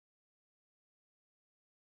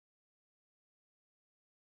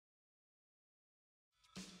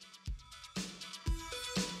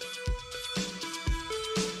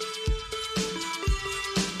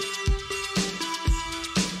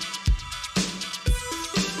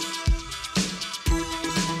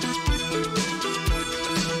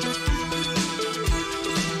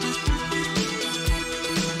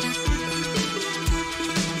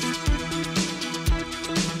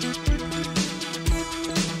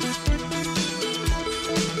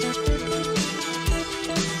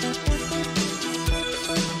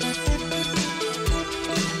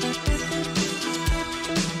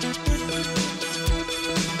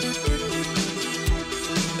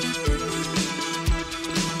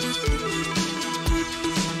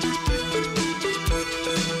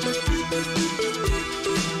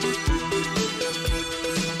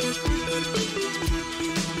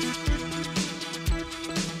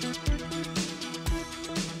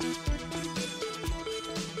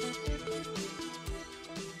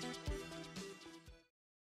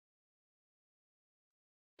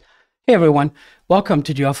Hey everyone, welcome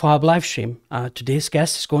to the UFO Hub live stream. Today's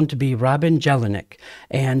guest is going to be Jelinek,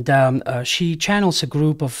 and she channels a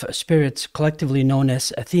group of spirits collectively known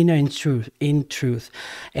as Athena in truth,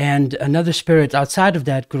 and another spirit outside of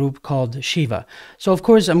that group called Shiva. So of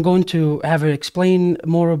course I'm going to have her explain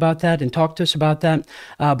more about that and talk to us about that.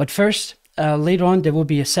 But first, later on, there will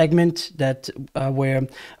be a segment that where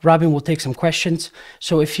Robin will take some questions.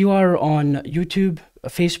 So if you are on YouTube,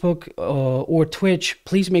 Facebook, or Twitch,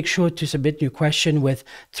 please make sure to submit your question with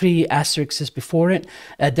 3 asterisks before it.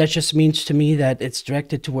 That just means to me that it's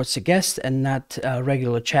directed towards the guest and not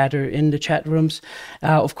regular chatter in the chat rooms.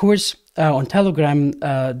 Of course, on Telegram,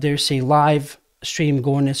 there's a live stream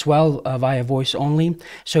going as well via voice only.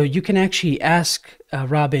 So you can actually ask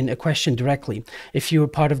Robin a question directly if you're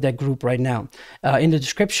part of that group right now. In the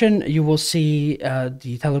description, you will see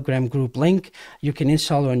the Telegram group link. You can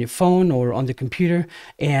install it on your phone or on the computer.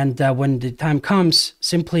 And when the time comes,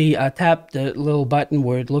 simply tap the little button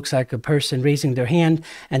where it looks like a person raising their hand,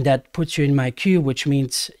 and that puts you in my queue, which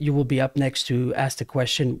means you will be up next to ask the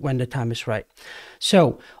question when the time is right.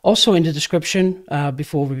 So, also in the description,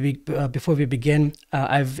 before we begin,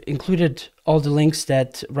 I've included all the links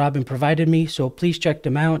that Robin provided me, so please check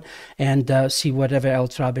them out and see whatever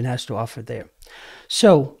else Robin has to offer there.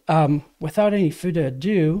 So, without any further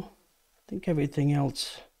ado, I think everything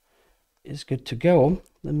else is good to go.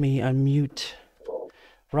 Let me unmute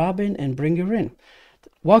Robin and bring her in.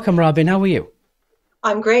 Welcome, Robin. How are you?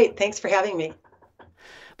 I'm great. Thanks for having me.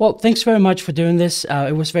 Well, thanks very much for doing this.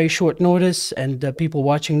 It was very short notice, and people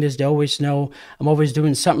watching this, they always know I'm always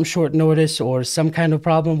doing something short notice or some kind of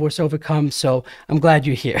problem was overcome, so I'm glad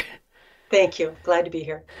you're here. Thank you. Glad to be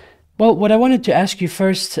here. Well, what I wanted to ask you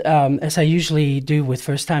first, as I usually do with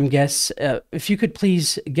first-time guests, if you could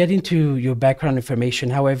please get into your background information,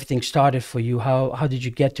 how everything started for you, how did you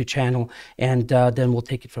get to channel, and then we'll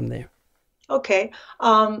take it from there. Okay.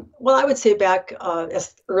 Well, I would say back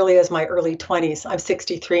as early as my early 20s. I'm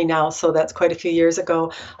 63 now, so that's quite a few years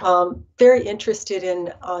ago. Very interested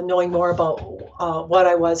in knowing more about what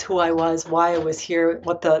I was, who I was, why I was here,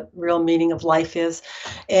 what the real meaning of life is.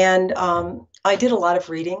 And I did a lot of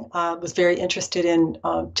reading. Was very interested in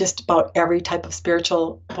just about every type of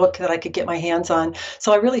spiritual book that I could get my hands on.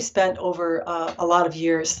 So I really spent over a lot of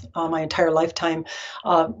years, my entire lifetime,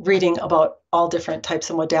 reading about all different types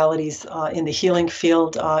of modalities in the healing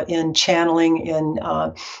field, in channeling, in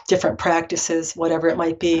different practices, whatever it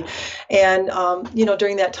might be. And,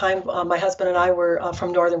 during that time, my husband and I were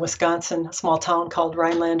from northern Wisconsin, a small town called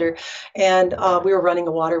Rhinelander. And we were running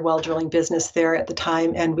a water well drilling business there at the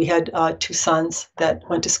time. And we had 2 sons that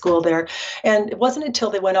went to school there. And it wasn't until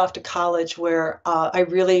they went off to college where I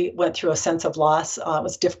really went through a sense of loss. It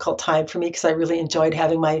was a difficult time for me because I really enjoyed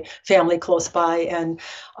having my family close by and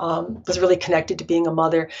was really connected to being a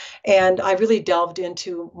mother. And I really delved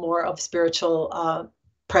into more of spiritual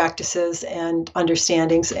practices and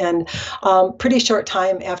understandings. And pretty short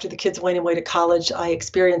time after the kids went away to college, I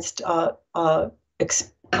experienced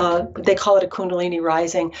they call it a Kundalini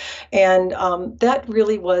rising. And that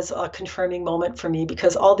really was a confirming moment for me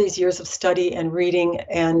because all these years of study and reading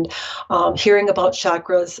and hearing about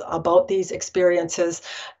chakras, about these experiences,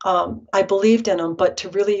 I believed in them, but to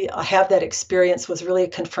really have that experience was really a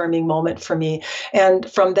confirming moment for me. And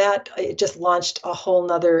from that, it just launched a whole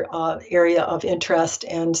nother area of interest.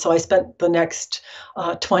 And so I spent the next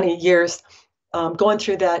 20 years going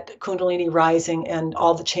through that Kundalini rising and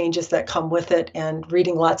all the changes that come with it and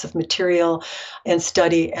reading lots of material and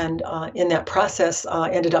study. And in that process,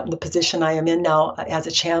 ended up in the position I am in now as a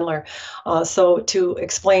channeler. So to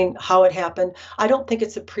explain how it happened, I don't think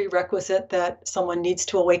it's a prerequisite that someone needs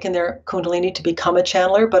to awaken their Kundalini to become a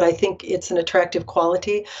channeler, but I think it's an attractive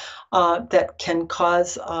quality that can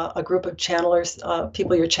cause a group of channelers,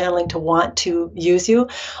 people you're channeling, to want to use you.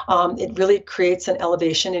 It really creates an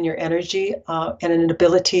elevation in your energy and an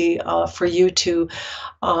ability for you to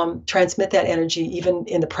transmit that energy even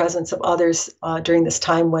in the presence of others during this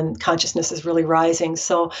time when consciousness is really rising.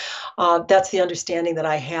 So that's the understanding that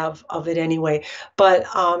I have of it anyway. But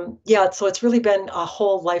yeah, so it's really been a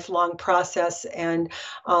whole lifelong process. And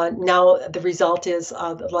now the result is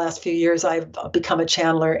the last few years I've become a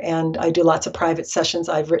channeler and I do lots of private sessions.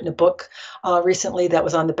 I've written a book recently that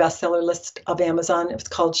was on the bestseller list of Amazon. It's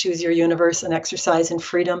called Choose Your Universe, an Exercise in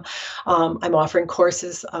Freedom. I'm offering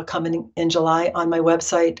courses coming in July on my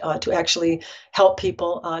website to actually help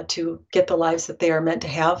people to get the lives that they are meant to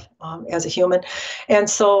have as a human. And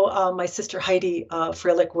so my sister Heidi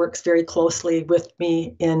Freilich works very closely with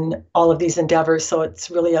me in all of these endeavors. So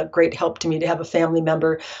it's really a great help to me to have a family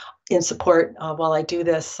member in support while I do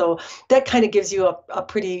this. So that kind of gives you a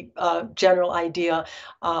pretty general idea.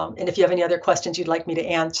 And if you have any other questions you'd like me to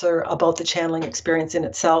answer about the channeling experience in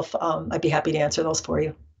itself, I'd be happy to answer those for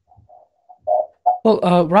you.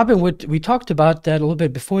 Well, Robin, we talked about that a little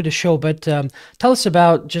bit before the show, but tell us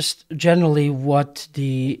about just generally what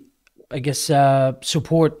the, I guess,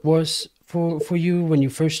 support was for you when you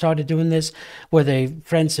first started doing this. Were they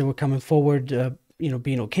friends that were coming forward,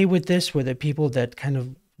 being okay with this? Were there people that kind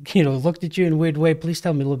of, looked at you in a weird way? Please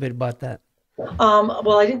tell me a little bit about that.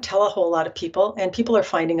 Well, I didn't tell a whole lot of people, and people are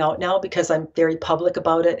finding out now because I'm very public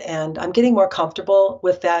about it, and I'm getting more comfortable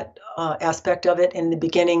with that aspect of it. In the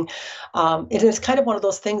beginning, it is kind of one of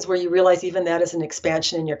those things where you realize even that is an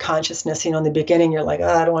expansion in your consciousness. In the beginning, you're like, oh,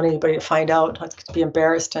 I don't want anybody to find out, I'd be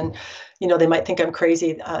embarrassed, and they might think I'm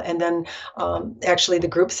crazy. And then actually the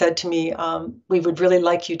group said to me, we would really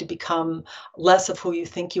like you to become less of who you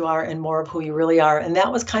think you are and more of who you really are. And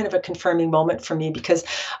that was kind of a confirming moment for me, because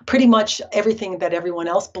pretty much everything that everyone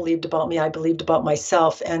else believed about me, I believed about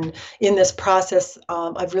myself. And in this process,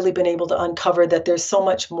 I've really been able to uncover that there's so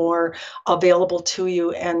much more available to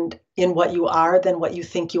you and in what you are than what you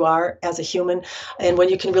think you are as a human. And when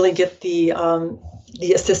you can really get the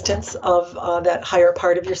assistance of that higher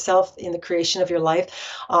part of yourself in the creation of your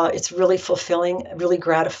life, it's really fulfilling, really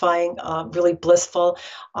gratifying, really blissful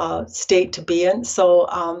state to be in. So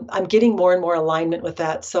I'm getting more and more alignment with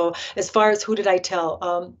that. So as far as who did I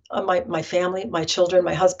tell? My family, my children,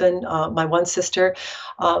 my husband, my one sister.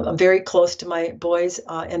 I'm very close to my boys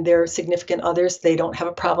and their significant others. They don't have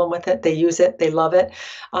a problem with it. They use it. They love it.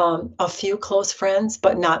 A few close friends,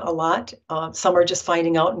 but not a lot. Some are just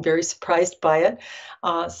finding out and very surprised by it.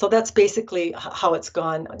 So that's basically how it's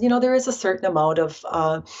gone. There is a certain amount of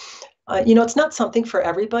it's not something for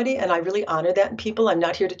everybody, and I really honor that in people. I'm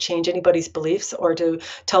not here to change anybody's beliefs or to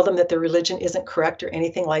tell them that their religion isn't correct or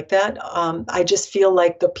anything like that. I just feel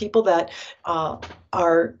like the people that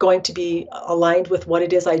are going to be aligned with what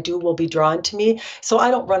it is I do will be drawn to me. So I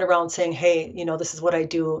don't run around saying, hey, this is what I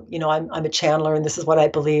do. I'm a channeler and this is what I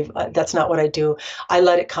believe. That's not what I do. I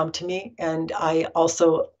let it come to me, and I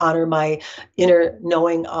also honor my inner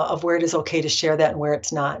knowing of where it is okay to share that and where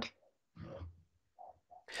it's not.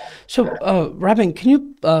 So, Robin, can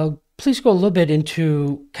you please go a little bit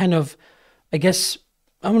into kind of, I guess,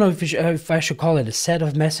 I don't know if I should call it a set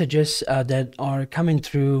of messages that are coming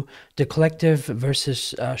through the collective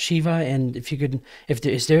versus Shiva, and if you could,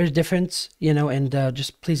 is there a difference, and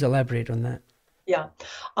just please elaborate on that. Yeah.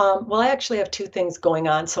 Well, I actually have two things going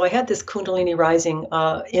on. So I had this Kundalini rising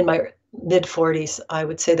in my mid 40s. I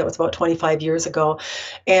would say that was about 25 years ago.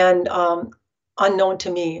 And unknown to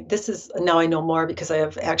me, this is now I know more because I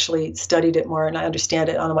have actually studied it more and I understand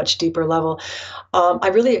it on a much deeper level. I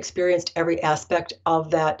really experienced every aspect of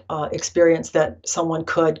that experience that someone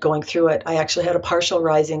could going through it. I actually had a partial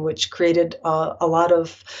rising, which created a lot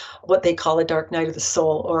of what they call a dark night of the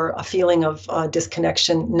soul, or a feeling of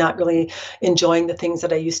disconnection, not really enjoying the things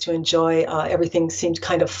that I used to enjoy. Everything seemed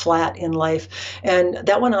kind of flat in life. And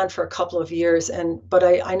that went on for a couple of years. But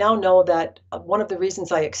I now know that one of the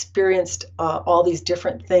reasons I experienced all these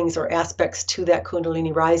different things or aspects to that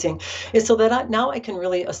Kundalini rising is so that now I can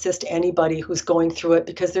really assist anybody who's going through it,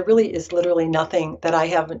 because there really is literally nothing that I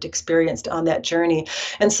haven't experienced on that journey.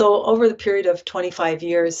 And so over the period of 25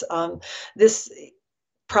 years, this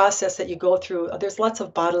process that you go through, there's lots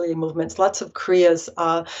of bodily movements, lots of kriyas,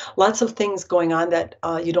 lots of things going on that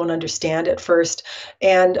you don't understand at first.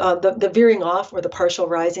 And the veering off or the partial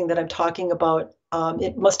rising that I'm talking about,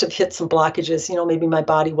 it must have hit some blockages. Maybe my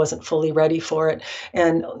body wasn't fully ready for it.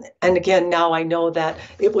 And again, now I know that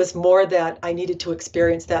it was more that I needed to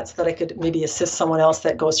experience that so that I could maybe assist someone else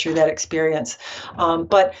that goes through that experience.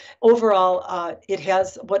 But overall, it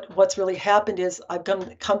has what's really happened is I've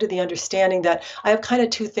come to the understanding that I have kind of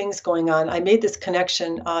two things going on. I made this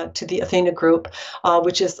connection to the Athena group,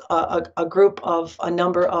 which is a group of a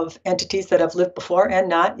number of entities that have lived before and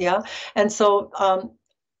not, yeah. And so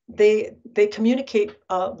they communicate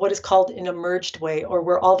what is called an emerged way, or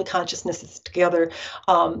where all the consciousnesses together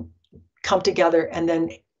come together and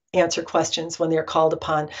then answer questions when they're called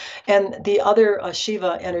upon. And the other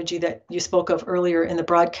Shiva energy that you spoke of earlier in the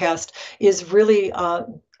broadcast is really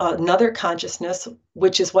another consciousness,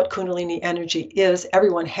 which is what Kundalini energy is.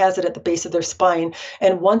 Everyone has it at the base of their spine.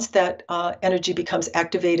 And once that energy becomes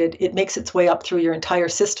activated, it makes its way up through your entire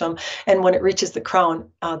system. And when it reaches the crown,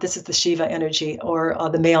 this is the Shiva energy, or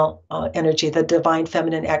the male energy. The divine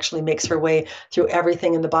feminine actually makes her way through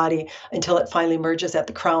everything in the body until it finally merges at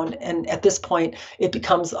the crown. And at this point, it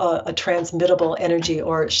becomes a transmittable energy,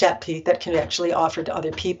 or Shakti, that can actually offer to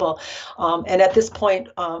other people. And at this point,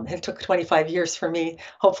 it took 25 years for me.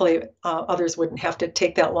 Hopefully hopefully others wouldn't have to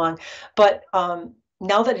take that long. But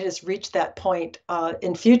now that it has reached that point,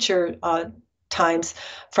 in future times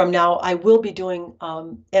from now, I will be doing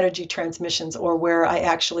energy transmissions, or where I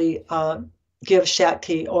actually give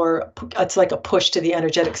Shakti, or it's like a push to the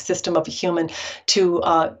energetic system of a human to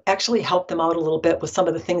actually help them out a little bit with some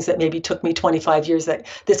of the things that maybe took me 25 years, that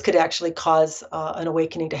this could actually cause an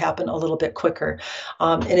awakening to happen a little bit quicker.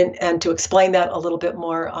 And to explain that a little bit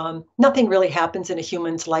more, nothing really happens in a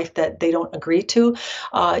human's life that they don't agree to.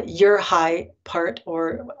 Your high part,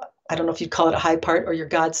 or I don't know if you'd call it a high part, or your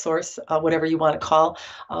God source, whatever you want to call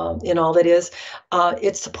in all that is,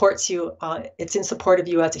 it supports you. It's in support of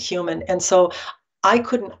you as a human. And so I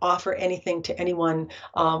couldn't offer anything to anyone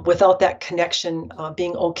without that connection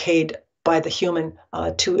being okayed by the human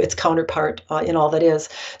to its counterpart in all that is.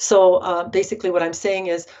 So basically what I'm saying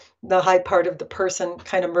is, the high part of the person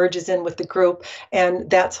kind of merges in with the group, and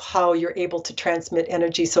that's how you're able to transmit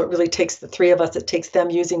energy. So it really takes the three of us. It takes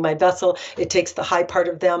them using my vessel. It takes the high part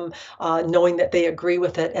of them knowing that they agree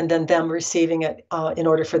with it, and then them receiving it in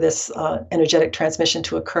order for this energetic transmission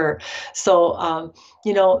to occur. So,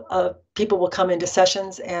 people will come into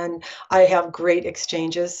sessions, and I have great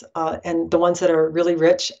exchanges, and the ones that are really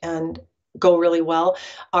rich and go really well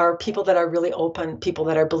are people that are really open, people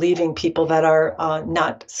that are believing, people that are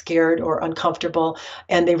not scared or uncomfortable,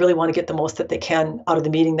 and they really want to get the most that they can out of the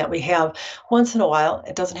meeting that we have. Once in a while,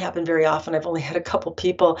 it doesn't happen very often, I've only had a couple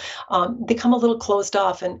people, they come a little closed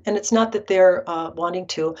off, and it's not that they're wanting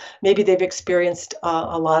to. Maybe they've experienced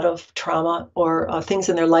a lot of trauma or things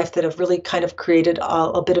in their life that have really kind of created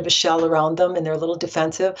a bit of a shell around them, and they're a little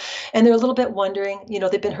defensive, and they're a little bit wondering,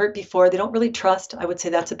 they've been hurt before, they don't really trust. I would say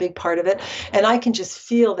that's a big part of it. And I can just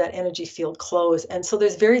feel that energy field close. And so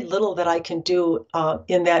there's very little that I can do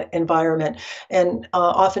in that environment. And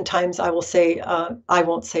oftentimes I will say, I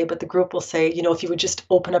won't say, but the group will say, if you would just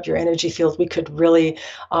open up your energy field, we could really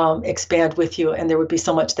expand with you. And there would be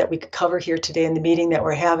so much that we could cover here today in the meeting that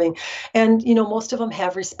we're having. And, most of them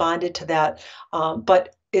have responded to that.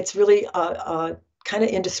 But it's really kind of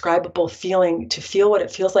indescribable feeling, to feel what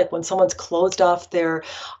it feels like when someone's closed off their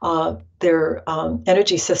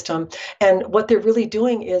energy system. And what they're really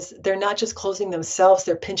doing is, they're not just closing themselves,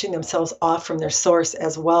 they're pinching themselves off from their source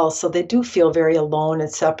as well. So they do feel very alone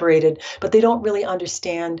and separated, but they don't really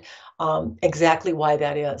understand exactly why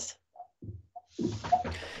that is.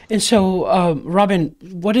 And so, Robin,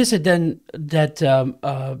 what is it then that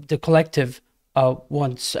the collective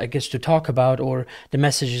wants, I guess, to talk about, or the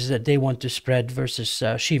messages that they want to spread versus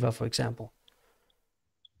Shiva, for example?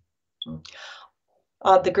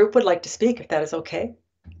 The group would like to speak, if that is okay.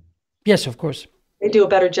 Yes, of course. They do a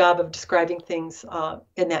better job of describing things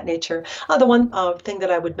in that nature. The one thing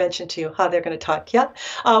that I would mention to you, how they're going to talk. Yeah,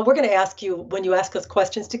 we're going to ask you, when you ask us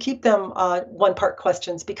questions, to keep them one-part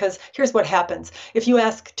questions, because here's what happens. If you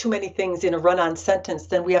ask too many things in a run-on sentence,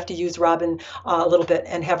 then we have to use Robin a little bit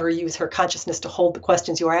and have her use her consciousness to hold the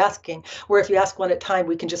questions you are asking. Where if you ask one at a time,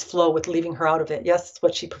 we can just flow with leaving her out of it. Yes, it's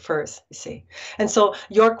what she prefers, you see. And so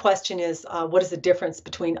your question is, what is the difference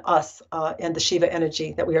between us and the Shiva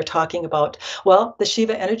energy that we are talking about? Well, the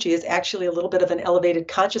Shiva energy is actually a little bit of an elevated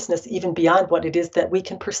consciousness, even beyond what it is that we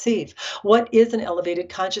can perceive. What is an elevated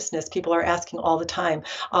consciousness? People are asking all the time,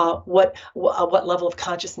 what level of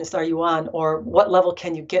consciousness are you on, or what level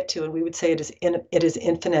can you get to? And we would say it is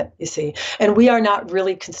infinite, you see. And we are not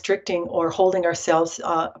really constricting or holding ourselves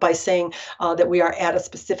by saying that we are at a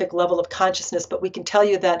specific level of consciousness, but we can tell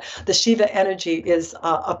you that the Shiva energy is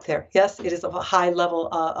up there. Yes, it is of a high level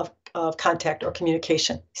of contact or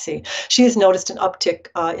communication. You see, she has noticed an uptick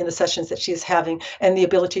in the sessions that she is having, and the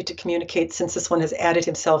ability to communicate, since this one has added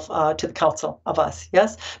himself to the council of us.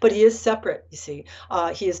 Yes, but he is separate. You see,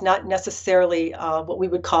 he is not necessarily what we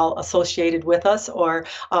would call associated with us or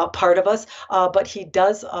part of us, but he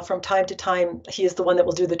does from time to time. He is the one that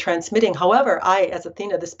will do the transmitting. However, I, as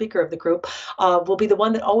Athena, the speaker of the group, will be the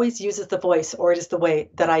one that always uses the voice, or it is the way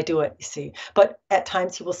that I do it. You see, but at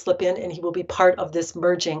times he will slip in, and he will be part of this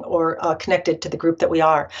merging, or connected to the group that we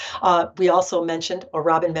are. We also mentioned, or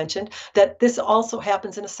Robin mentioned, that this also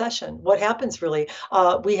happens in a session. What happens really?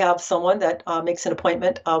 We have someone that makes an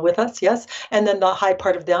appointment with us, yes, and then the high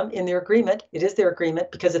part of them, in their agreement, it is their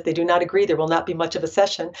agreement, because if they do not agree, there will not be much of a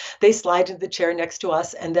session. They slide into the chair next to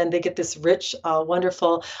us, and then they get this rich,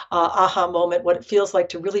 wonderful aha moment, what it feels like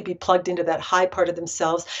to really be plugged into that high part of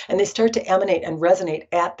themselves, and they start to emanate and resonate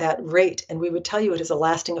at that rate. And we would tell you it is a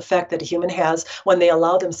lasting effect that a human has when they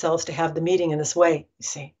allow themselves to have the meeting in this way, you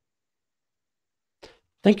see.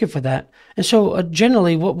 Thank you for that. And so,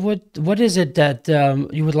 generally, what is it that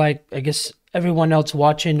you would like, I guess, everyone else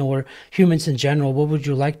watching or humans in general, what would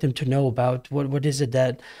you like them to know about what is it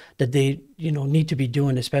that they need to be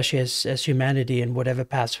doing, especially as humanity and whatever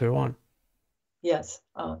paths we're on? Yes.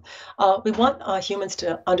 We want humans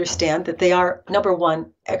to understand that they are, number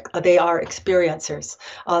one, they are experiencers.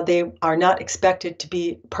 They are not expected to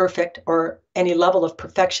be perfect or any level of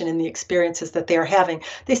perfection in the experiences that they are having.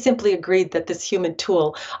 They simply agreed that this human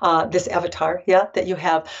tool, this avatar, yeah, that you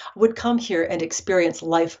have, would come here and experience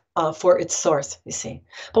life for its source, you see.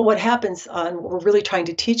 But what happens, and we're really trying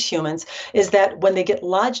to teach humans, is that when they get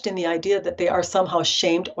lodged in the idea that they are somehow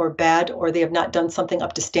shamed or bad, or they have not done something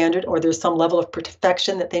up to standard, or there's some level of perfection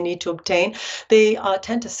that they need to obtain, they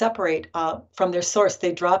tend to separate from their source.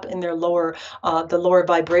 They drop in their the lower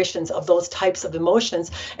vibrations of those types of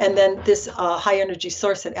emotions, and then this high energy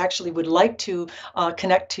source that actually would like to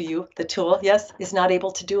connect to you, the tool, yes, is not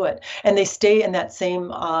able to do it, and they stay in that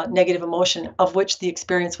same negative emotion of which the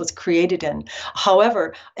experience was created in.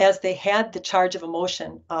 However, as they had the charge of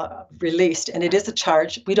emotion released, and it is a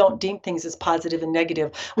charge, we don't deem things as positive and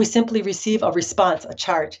negative. We simply receive a response, a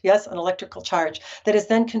charge, yes, an electrical charge that is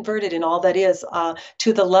then converted in all that is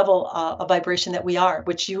to the level of vibration that we are,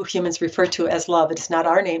 which you humans refer to as love. It is not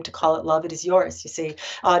our name to call it love. It is yours, you see.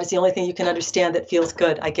 It is the only thing you can understand that feels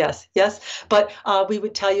good, I guess, yes? But we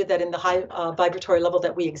would tell you that in the high vibratory level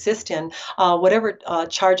that we exist in, whatever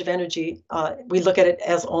charge of energy, we look at it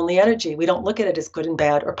as only energy. We don't look at it as good and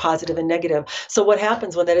bad or positive and negative. So what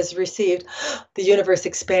happens when that is received? The universe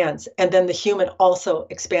expands, and then the human also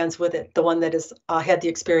expands with it. The one that has had the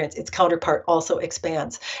experience, its counterpart also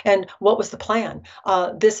expands. And what was the plan?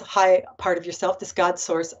 This high part of yourself, this God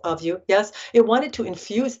source of you, yes, it wanted to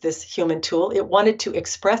infuse this human tool. It wanted to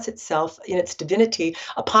express itself in its divinity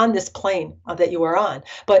upon this plane that you are on.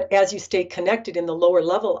 But as you stay connected in the lower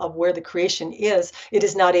level of where the creation is, it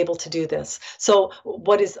is not able to do this. So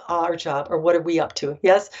what is our job, or what are we up to?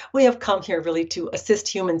 Yes, we have come here really to assist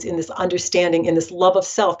humans in this understanding, in this love of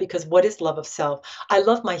self, because what is love of self? I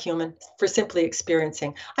love my human for simply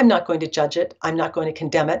experiencing. I'm not going to judge it. I'm not going to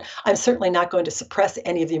condemn it. I'm certainly not going to suppress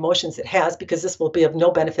any of the emotions it has, because this will be of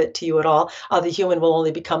no benefit to you at all. The human will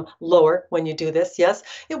only become lower when you do this. Yes,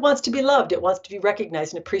 it wants to be loved. It wants to be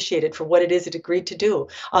recognized and appreciated for what it is it agreed to do.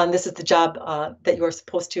 And this is the job that you're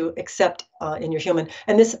supposed to accept in your human.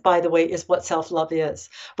 And this, by the way, is what self-love is.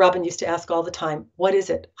 Robin used to ask all the time, what is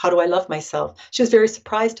it? How do I love myself? She was very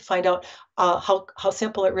surprised to find out how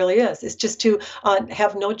simple it really is. It's just to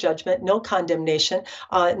have no judgment, no condemnation,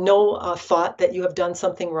 no thought that you have done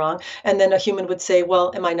something wrong. And then a human would say,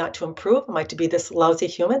 well, am I not to improve? Am I to be this lousy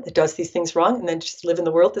human that does these things wrong and then just live in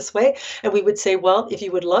the world this way? And we would say, well, if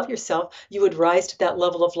you would love yourself, you would rise to that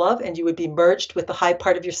level of love, and you would be merged with the high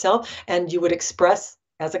part of yourself, and you would express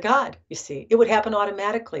as a God, you see. It would happen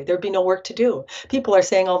automatically. There'd be no work to do. People are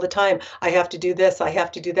saying all the time, I have to do this, I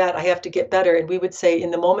have to do that, I have to get better. And we would say,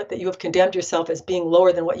 in the moment that you have condemned yourself as being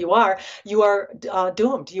lower than what you are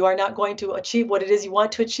doomed. You are not going to achieve what it is you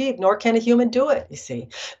want to achieve, nor can a human do it, you see.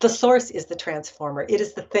 The source is the transformer. It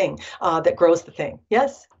is the thing that grows the thing.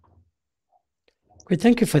 Yes? Great,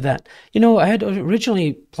 thank you for that. I had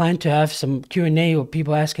originally planned to have some Q&A or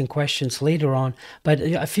people asking questions later on, but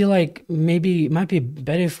I feel like maybe it might be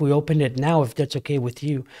better if we open it now, if that's okay with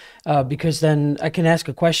you, because then I can ask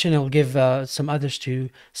a question. I'll give some others to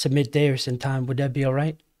submit theirs in time. Would that be all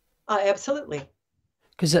right? Absolutely.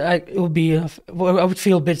 Because it would be, well, I would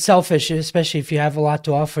feel a bit selfish, especially if you have a lot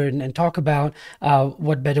to offer and talk about.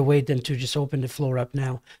 What better way than to just open the floor up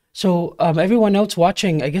now? So everyone else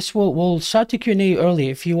watching, I guess we'll start the Q&A early.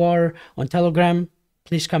 If you are on Telegram,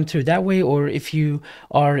 please come through that way. Or if you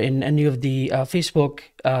are in any of the Facebook,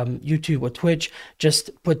 YouTube, or Twitch,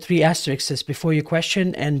 just put 3 asterisks before your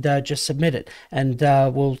question and just submit it, and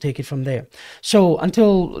we'll take it from there. So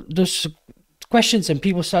until those questions and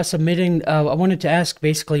people start submitting, I wanted to ask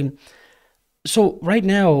basically, so right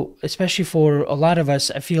now, especially for a lot of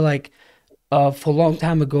us, I feel like for a long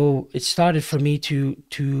time ago, it started for me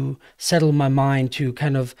to settle my mind, to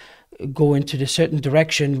kind of go into the certain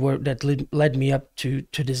direction that led me up to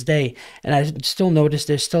this day. And I still notice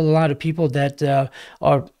there's still a lot of people that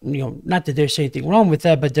are, not that there's anything wrong with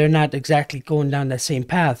that, but they're not exactly going down that same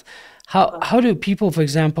path. How do people, for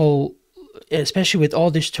example, especially with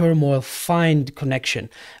all this turmoil, find connection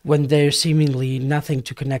when there's seemingly nothing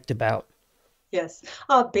to connect about? Yes.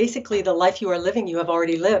 Basically, the life you are living, you have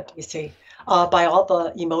already lived, you see. by all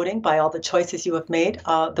the emoting, by all the choices you have made,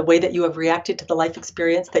 the way that you have reacted to the life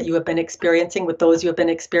experience that you have been experiencing with those you have been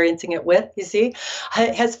experiencing it with, you see,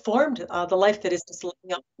 has formed the life that is just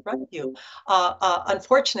laying out in front of you.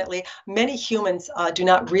 Unfortunately, many humans do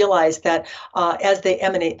not realize that as they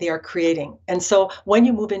emanate, they are creating. And so when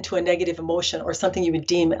you move into a negative emotion or something you would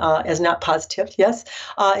deem as not positive, yes,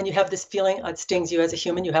 and you have this feeling, it stings you as a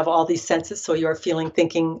human, you have all these senses, so you are feeling,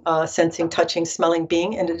 thinking, sensing, touching, smelling,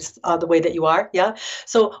 being, and it is the way that you are, yeah?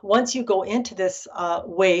 So once you go into this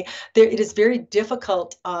way, it is very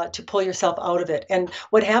difficult to pull yourself out of it. And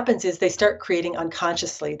what happens is they start creating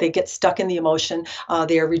unconsciously. They get stuck in the emotion.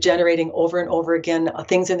 They are regenerating over and over again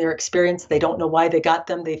things in their experience. They don't know why they got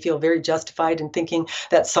them. They feel very justified in thinking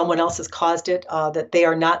that someone else has caused it, that they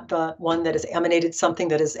are not the one that has emanated something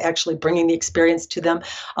that is actually bringing the experience to them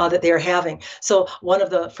that they are having. So one of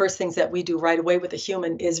the first things that we do right away with a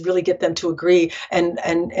human is really get them to agree,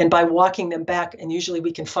 and by walking them back, and usually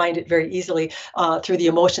we can find it very easily through the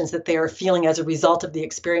emotions that they are feeling as a result of the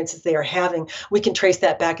experiences they are having, we can trace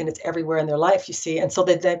that back, and it's everywhere in their life, you see. And so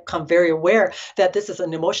they become very aware that this is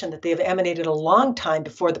an emotion that they have emanated a long time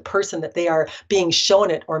before the person that they are being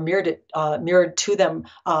shown it or mirrored to them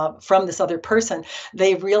from this other person.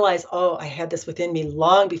 They realize, oh, I had this within me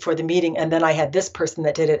long before the meeting, and then I had this person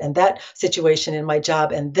that did it, and that situation in my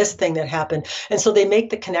job, and this thing that happened. And so they make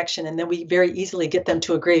the connection, and then we very easily get them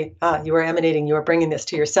to agree, you are emanating, you are bringing this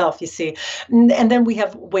to yourself, you see. And then we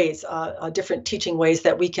have ways, different teaching ways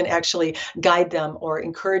that we can actually guide them or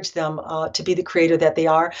encourage them to be the creator that they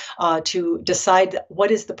are, to decide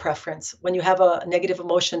what is the preference. When you have a negative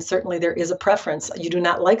emotion, certainly there is a preference. You do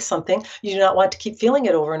not like something, you do not want to keep feeling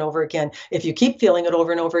it over and over again. If you keep feeling it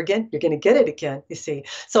over and over again, you're going to get it again, you see.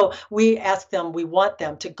 So we ask them, we want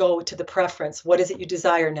them to go to the preference. What is it you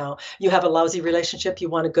desire now? You have a lousy relationship, you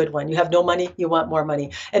want a good one. You have no money, you want more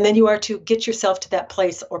money. And then you are to get yourself to that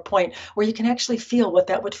place or point where you can actually feel what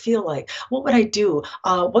that would feel like. What would I do?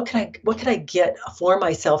 What could I get for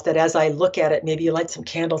myself that as I look at it, maybe you light some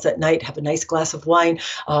candles at night, have a nice glass of wine,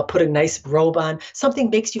 put a nice robe on, something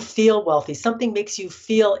makes you feel wealthy, something makes you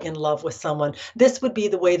feel in love with someone. This would be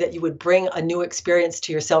the way that you would bring a new experience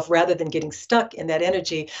to yourself rather than getting stuck in that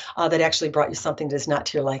energy that actually brought you something that is not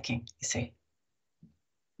to your liking, you see.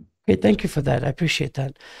 Okay, thank you for that. I appreciate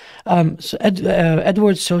that. So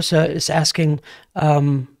Edward Sosa is asking,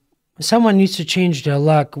 someone needs to change their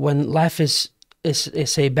luck when life is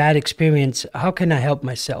a bad experience. How can I help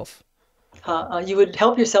myself? You would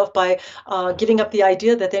help yourself by giving up the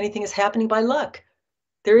idea that anything is happening by luck.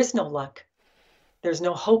 There is no luck. There's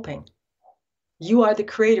no hoping. You are the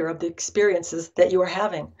creator of the experiences that you are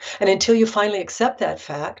having. And until you finally accept that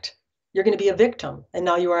fact, you're going to be a victim. And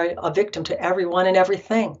now you are a victim to everyone and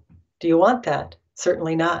everything. Do you want that?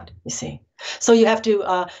 Certainly not, you see. So you have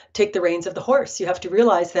to take the reins of the horse. You have to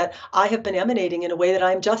realize that I have been emanating in a way that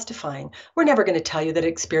I'm justifying. We're never going to tell you that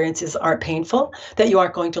experiences aren't painful, that you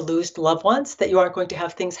aren't going to lose loved ones, that you aren't going to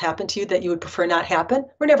have things happen to you that you would prefer not happen.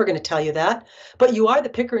 We're never going to tell you that. But you are the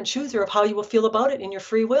picker and chooser of how you will feel about it in your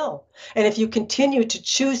free will. And if you continue to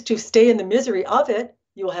choose to stay in the misery of it,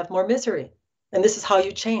 you will have more misery. And this is how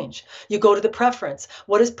you change. You go to the preference.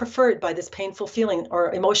 What is preferred by this painful feeling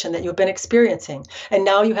or emotion that you've been experiencing? And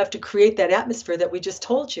now you have to create that atmosphere that we just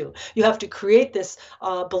told you. You have to create this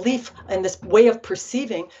belief and this way of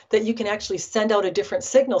perceiving that you can actually send out a different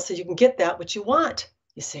signal so you can get that which you want,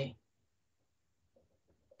 you see.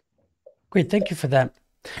 Great, thank you for that.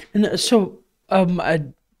 And so,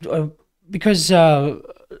 because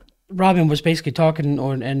Robin was basically talking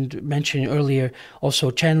and mentioning earlier also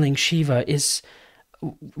channeling Shiva,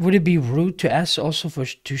 would it be rude to ask also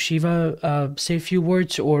to Shiva say a few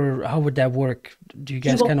words, or how would that work? Do you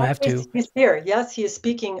guys kind of have to? He's here. Yes, he is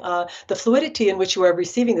speaking. The fluidity in which you are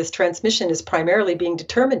receiving this transmission is primarily being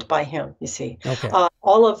determined by him, you see. Okay.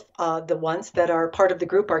 All of the ones that are part of the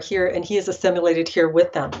group are here, and he is assimilated here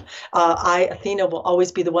with them. Athena, will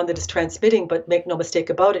always be the one that is transmitting, but make no mistake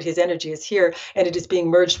about it, his energy is here, and it is being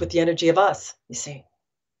merged with the energy of us, you see.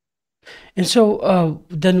 And so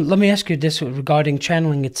then let me ask you this regarding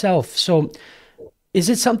channeling itself. So is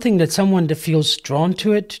it something that someone that feels drawn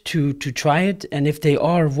to it to try it? And if they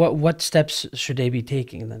are, what steps should they be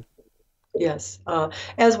taking then? Yes.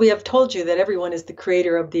 As we have told you that everyone is the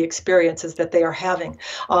creator of the experiences that they are having.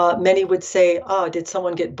 Many would say, oh, did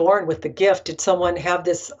someone get born with the gift? Did someone have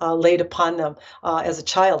this laid upon them as a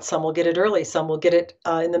child? Some will get it early. Some will get it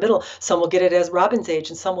in the middle. Some will get it as Robin's age,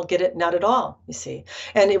 and some will get it not at all, you see.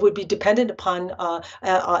 And it would be dependent upon,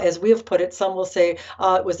 as we have put it, some will say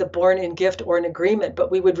it was a born in gift or an agreement,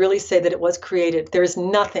 but we would really say that it was created. There is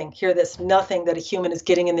nothing, hear this, nothing that a human is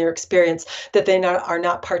getting in their experience that they are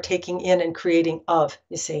not partaking in creation and creating of,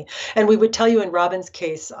 you see. And we would tell you in Robin's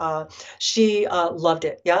case, she loved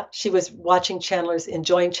it. Yeah, she was watching channelers,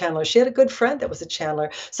 enjoying channelers. She had a good friend that was a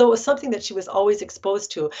channeler. So it was something that she was always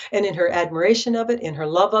exposed to. And in her admiration of it, in her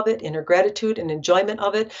love of it, in her gratitude and enjoyment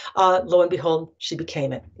of it, lo and behold, she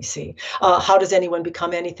became it, you see. How does anyone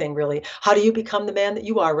become anything, really? How do you become the man that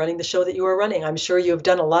you are, running the show that you are running? I'm sure you have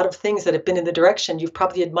done a lot of things that have been in the direction. You've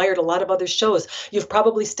probably admired a lot of other shows. You've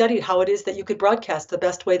probably studied how it is that you could broadcast the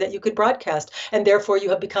best way that you could broadcast. And therefore, you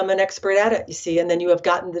have become an expert at it, you see. And then you have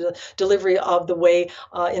gotten the delivery of the way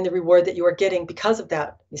in the reward that you are getting because of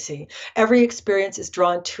that, you see. Every experience is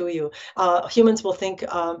drawn to you. Humans will think,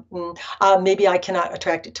 maybe I cannot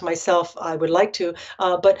attract it to myself. I would like to.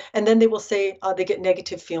 And then they will say they get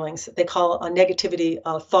negative feelings. They call negativity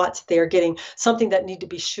thoughts. They are getting something that need to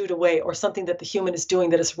be shooed away, or something that the human is doing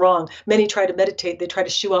that is wrong. Many try to meditate. They try to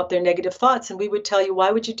shoo out their negative thoughts. And we would tell you,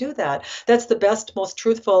 why would you do that? That's the best, most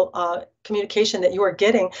truthful communication that you are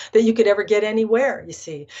getting that you could ever get anywhere, you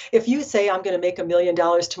see. If you say, I'm going to make $1 million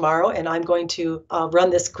tomorrow and I'm going to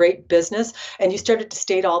run this great business, and you started to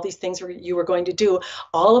state all these things you were going to do,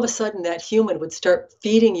 all of a sudden that human would start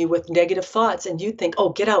feeding you with negative thoughts, and you'd think, oh,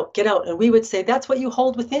 get out, get out. And we would say, that's what you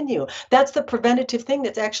hold within you. That's the preventative thing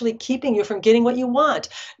that's actually keeping you from getting what you want.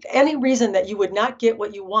 Any reason that you would not get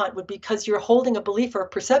what you want would be because you're holding a belief or a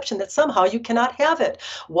perception that somehow you cannot have it.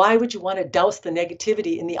 Why would you want to douse the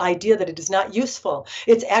negativity in the idea that it is not useful?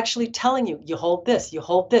 It's actually telling you, you hold this, you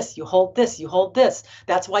hold this, you hold this, you hold this.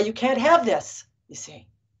 That's why you can't have this, you see.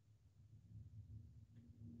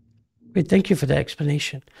 Great, thank you for that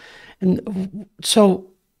explanation. And so,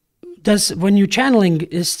 when you're channeling,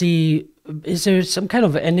 is there some kind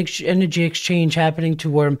of energy exchange happening to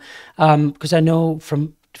where? Because I know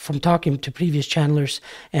from talking to previous channelers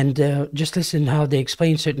and just listening how they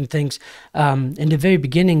explain certain things, in the very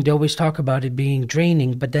beginning they always talk about it being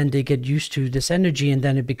draining, but then they get used to this energy and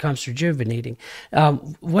then it becomes rejuvenating.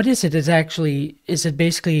 What is it? Is it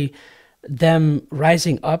basically them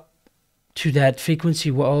rising up to that frequency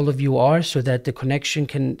where all of you are, so that the connection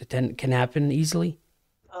can happen easily?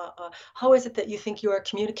 How is it that you think you are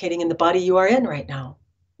communicating in the body you are in right now?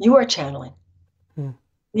 You are channeling.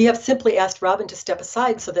 We have simply asked Robin to step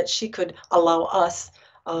aside so that she could allow us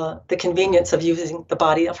the convenience of using the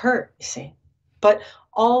body of her, you see. But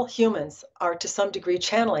all humans are to some degree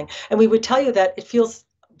channeling. And we would tell you that it feels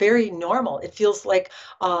very normal. It feels like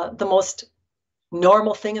the most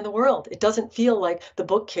normal thing in the world. It doesn't feel like the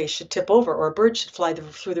bookcase should tip over, or a bird should fly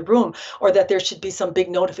through the room, or that there should be some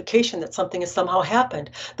big notification that something has somehow happened.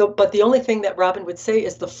 But the only thing that Robin would say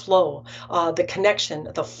is the flow, the connection,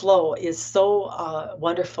 the flow is so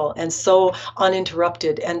wonderful and so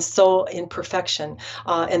uninterrupted and so in perfection.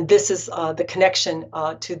 And this is the connection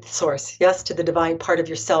to the source, yes, to the divine part of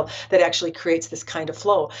yourself that actually creates this kind of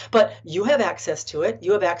flow. But you have access to it.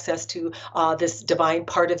 You have access to this divine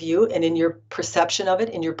part of you, and in your perception of it,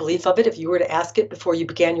 in your belief of it, if you were to ask it before you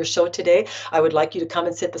began your show today, I would like you to come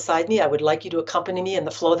and sit beside me. I would like you to accompany me in the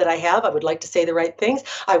flow that I have. I would like to say the right things.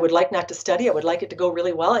 I would like not to study. I would like it to go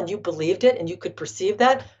really well. And you believed it and you could perceive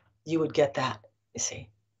that, you would get that, you see.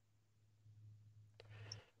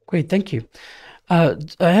 Great, thank you. I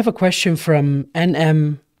have a question from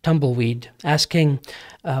NM Tumbleweed asking,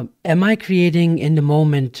 am I creating in the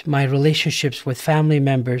moment my relationships with family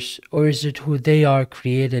members, or is it who they are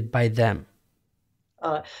created by them?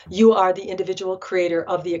 You are the individual creator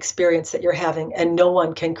of the experience that you're having, and no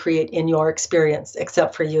one can create in your experience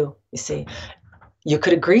except for you, you see. You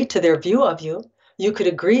could agree to their view of you. You could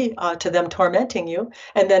agree to them tormenting you,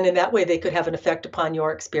 and then in that way they could have an effect upon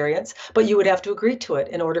your experience, but you would have to agree to it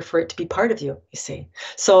in order for it to be part of you, you see.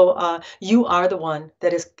 So you are the one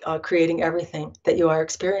that is creating everything that you are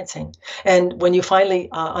experiencing. And when you finally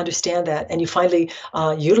understand that, and you finally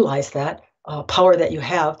utilize that power that you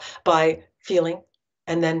have by feeling,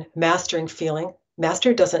 and then mastering feeling.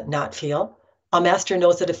 Master doesn't not feel. A master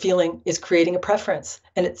knows that a feeling is creating a preference,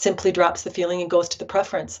 and it simply drops the feeling and goes to the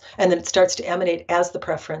preference, and then it starts to emanate as the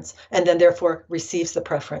preference, and then therefore receives the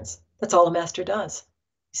preference. That's all a master does,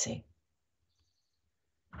 you see.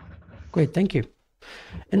 Great, thank you.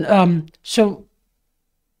 And so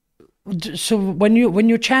when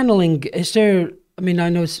you're channeling, is there? I mean, I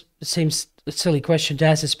know it seems a silly question to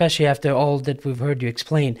ask, especially after all that we've heard you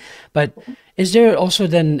explain, but is there also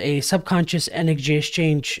then a subconscious energy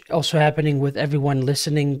exchange also happening with everyone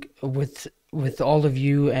listening, with all of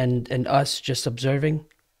you and us just observing?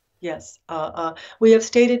 Yes. We have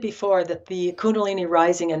stated before that the Kundalini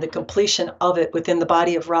rising and the completion of it within the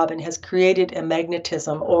body of Robin has created a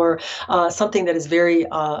magnetism or something that is very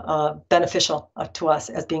beneficial to us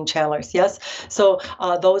as being channelers. Yes. So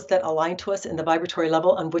those that align to us in the vibratory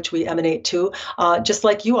level on which we emanate to, just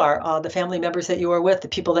like you are, the family members that you are with, the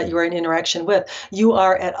people that you are in interaction with, you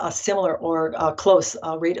are at a similar or close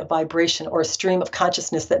rate of vibration or stream of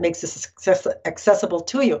consciousness that makes this accessible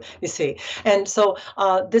to you, you see. And so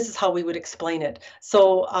this is how we would explain it.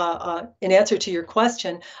 So in answer to your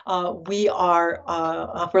question, we're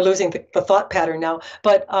losing the thought pattern now,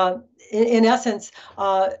 but in essence,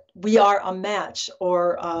 we are a match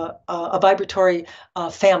or a vibratory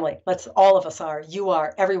family. All of us are. You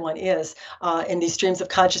are. Everyone is in these streams of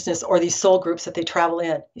consciousness or these soul groups that they travel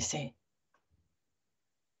in, you see.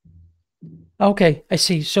 Okay, I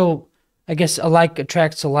see. So I guess alike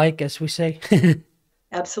attracts alike, as we say.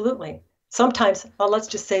 Absolutely. Sometimes, well, let's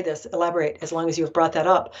just say this, elaborate, as long as you've brought that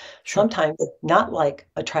up. Sure. Sometimes not like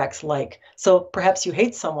attracts like. So perhaps you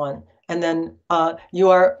hate someone, and then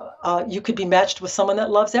you could be matched with someone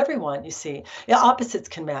that loves everyone, you see. Yeah, opposites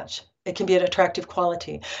can match. It can be an attractive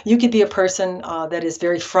quality. You could be a person that is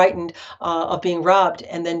very frightened of being robbed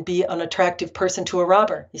and then be an attractive person to a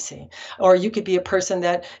robber, you see. Or you could be a person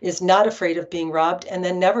that is not afraid of being robbed and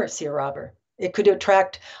then never see a robber. It could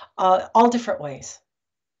attract all different ways.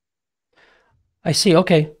 I see.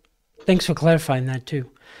 Okay. Thanks for clarifying that too.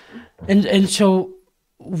 And so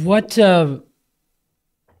what so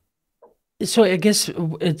I guess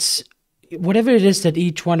it's whatever it is that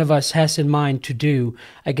each one of us has in mind to do,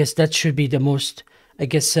 I guess that should be the most, I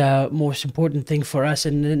guess, most important thing for us,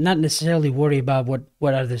 and not necessarily worry about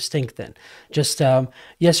what others think then. Just,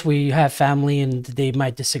 yes, we have family and they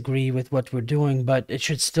might disagree with what we're doing, but it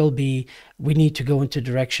should still be, we need to go into the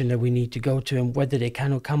direction that we need to go to, and whether they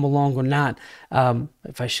kind of come along or not,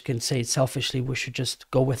 if I can say it selfishly, we should just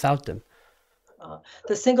go without them.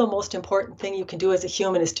 The single most important thing you can do as a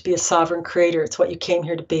human is to be a sovereign creator. It's what you came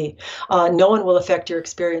here to be. No one will affect your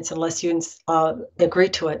experience unless you agree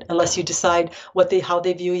to it, unless you decide how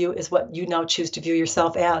they view you is what you now choose to view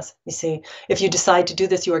yourself as. You see, if you decide to do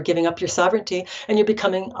this, you are giving up your sovereignty and you're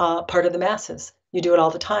becoming part of the masses. You do it all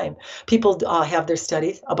the time. People have their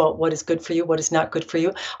studies about what is good for you, what is not good for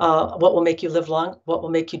you, what will make you live long, what will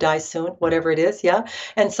make you die soon, whatever it is. Yeah.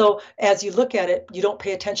 And so as you look at it, you don't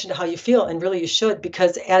pay attention to how you feel. And really you should,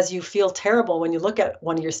 because as you feel terrible when you look at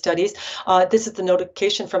one of your studies, this is the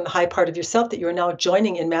notification from the high part of yourself that you're now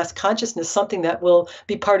joining in mass consciousness, something that will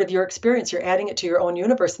be part of your experience. You're adding it to your own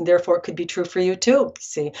universe, and therefore it could be true for you too.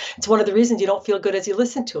 See, it's one of the reasons you don't feel good as you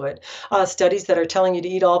listen to it. Studies that are telling you to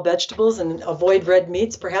eat all vegetables and avoid red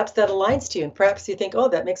meats, perhaps that aligns to you, and perhaps you think, oh,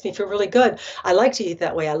 that makes me feel really good. I like to eat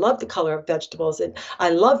that way. I love the color of vegetables, and I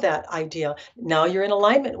love that idea. Now you're in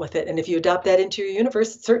alignment with it, and if you adopt that into your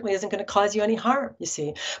universe, it certainly isn't going to cause you any harm, you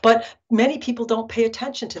see. But many people don't pay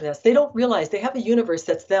attention to this. They don't realize they have a universe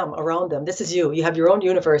that's them, around them. This is you. You have your own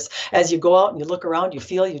universe. As you go out and you look around, you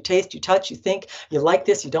feel, you taste, you touch, you think, you like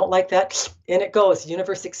this, you don't like that, in it goes. The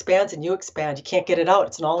universe expands and you expand. You can't get it out.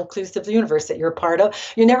 It's an all-inclusive universe that you're a part of.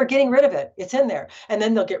 You're never getting rid of it. It's in there. And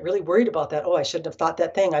then they'll get really worried about that. Oh, I shouldn't have thought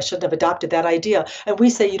that thing. I shouldn't have adopted that idea. And we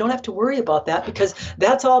say, you don't have to worry about that, because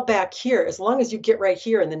that's all back here. As long as you get right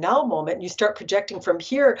here in the now moment, and you start projecting from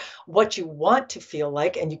here what you want to feel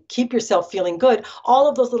like, and you keep yourself feeling good, all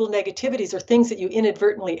of those little negativities or things that you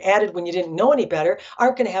inadvertently added when you didn't know any better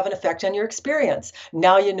aren't going to have an effect on your experience.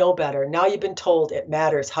 Now you know better. Now you've been told it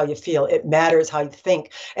matters how you feel. It matters how you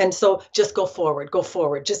think. And so just go forward, go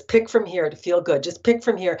forward. Just pick from here to feel good. Just pick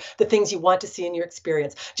from here the things you want to see in your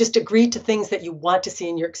experience. Just agree to things that you want to see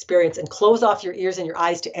in your experience, and close off your ears and your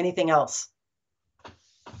eyes to anything else.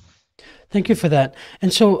 Thank you for that.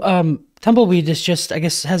 And so Tumbleweed is just, I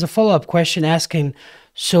guess, has a follow-up question asking,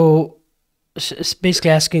 so it's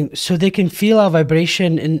basically asking, so they can feel our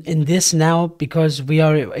vibration in this now because we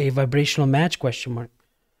are a vibrational match, question mark.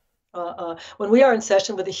 When we are in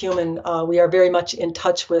session with a human, we are very much in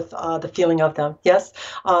touch with the feeling of them. Yes.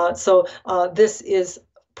 So this is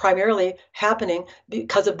primarily happening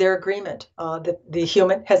because of their agreement. The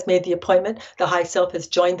human has made the appointment. The high self has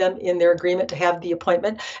joined them in their agreement to have the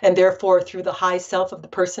appointment. And therefore, through the high self of the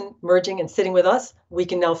person merging and sitting with us, we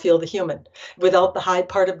can now feel the human. Without the high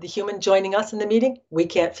part of the human joining us in the meeting, we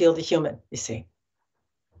can't feel the human, you see.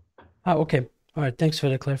 Oh, okay. All right. Thanks for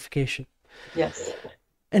the clarification. Yes.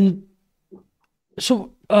 And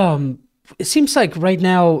so it seems like right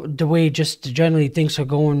now, the way just generally things are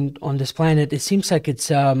going on this planet, it seems like it's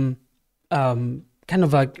kind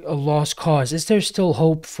of like a lost cause. Is there still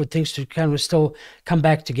hope for things to kind of still come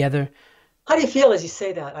back together? How do you feel as you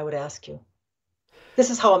say that, I would ask you? This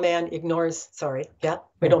is how a man ignores, sorry, yeah,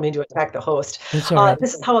 we don't mean to attack the host. That's all right.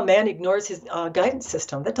 This is how a man ignores his guidance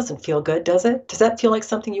system. That doesn't feel good, does it? Does that feel like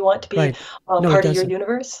something you want to be Right. No, part it of your doesn't.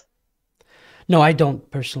 universe? No, I don't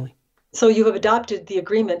personally. So you have adopted the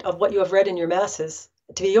agreement of what you have read in your masses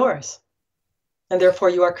to be yours, and therefore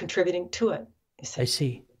you are contributing to it. You see? I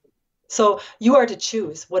see. So you are to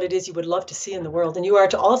choose what it is you would love to see in the world, and you are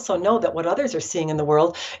to also know that what others are seeing in the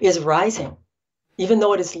world is rising. Even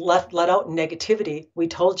though it is let out in negativity, we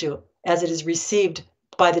told you, as it is received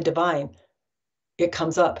by the divine, it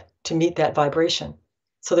comes up to meet that vibration.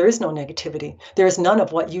 So there is no negativity. There is none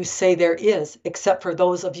of what you say there is, except for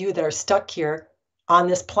those of you that are stuck here on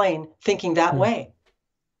this plane thinking that way.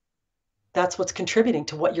 That's what's contributing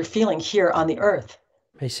to what you're feeling here on the earth.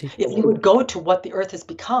 I see. If you would go to what the earth has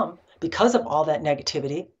become because of all that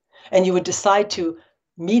negativity, and you would decide to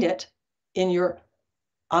meet it in your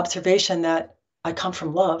observation that I come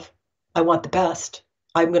from love, I want the best,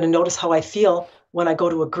 I'm going to notice how I feel when I go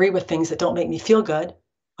to agree with things that don't make me feel good,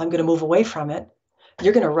 I'm going to move away from it.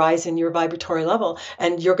 You're going to rise in your vibratory level,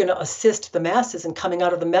 and you're going to assist the masses in coming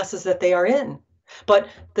out of the messes that they are in. But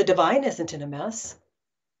the divine isn't in a mess.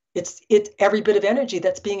 It's every bit of energy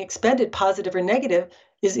that's being expended, positive or negative,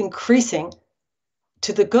 is increasing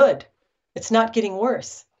to the good. It's not getting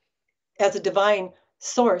worse. As a divine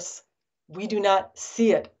source, we do not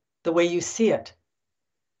see it the way you see it,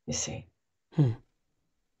 you see.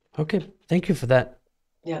 Okay, thank you for that.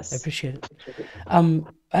 Yes. I appreciate it.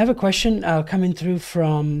 I have a question coming through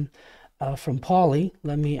from Paulie.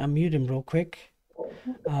 Let me unmute him real quick.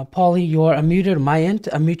 Paulie, you are unmuted on my end.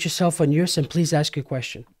 Unmute yourself on yours and please ask your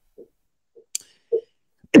question.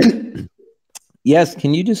 Yes,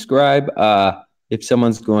 can you describe if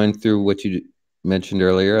someone's going through what you mentioned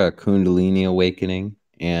earlier, a Kundalini awakening,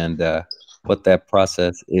 and what that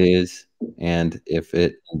process is, and if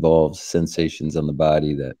it involves sensations on the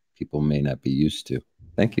body that people may not be used to?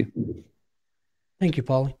 Thank you. Thank you,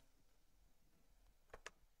 Paulie.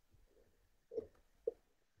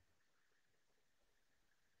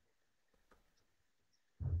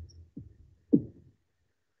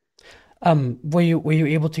 Were you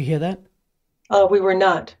able to hear that? We were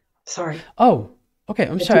not. Sorry. Oh, okay.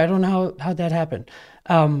 I'm sorry. I don't know how that happened.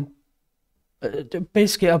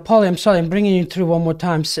 Basically, Paulie, I'm sorry. I'm bringing you through one more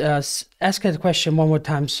time. Ask the question one more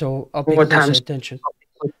time, so I'll pay closer attention.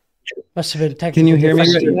 Must have been technical. Can you hear me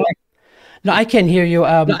right now? No, I can hear you.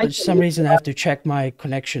 For some reason, I have to check my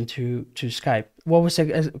connection to Skype. What was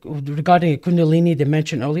it regarding a Kundalini they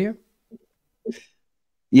mentioned earlier?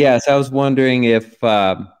 Yes, I was wondering if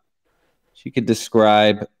she could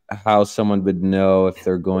describe how someone would know if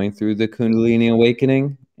they're going through the Kundalini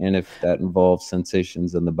awakening, and if that involves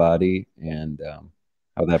sensations in the body, and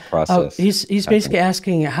how that process. He's basically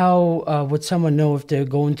asking how would someone know if they're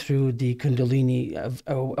going through the Kundalini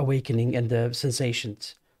awakening and the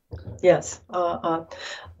sensations. Yes.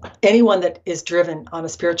 Anyone that is driven on a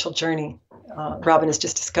spiritual journey, Robin has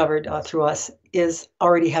just discovered through us, is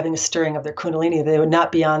already having a stirring of their Kundalini. They would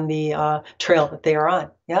not be on the trail that they are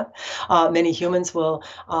on. Yeah. Many humans will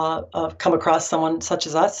come across someone such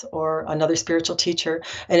as us or another spiritual teacher,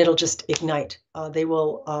 and it'll just ignite. They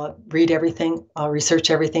will read everything, research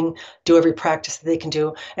everything, do every practice that they can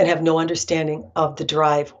do, and have no understanding of the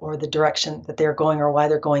drive or the direction that they're going or why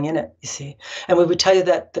they're going in it, you see. And we would tell you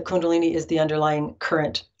that the Kundalini is the underlying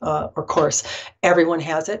current or course. Everyone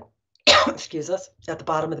has it, excuse us, at the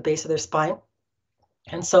bottom of the base of their spine.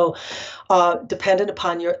 And so dependent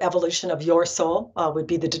upon your evolution of your soul would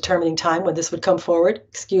be the determining time when this would come forward.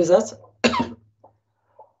 Excuse us.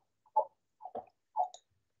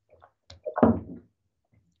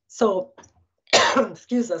 So,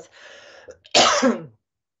 excuse us.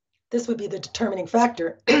 This would be the determining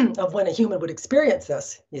factor of when a human would experience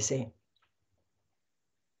this, you see.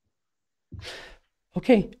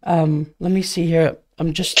 Okay, let me see here.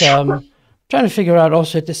 I'm just trying to figure out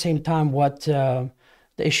also at the same time what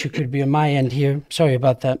the issue could be on my end here. Sorry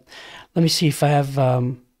about that. Let me see if I have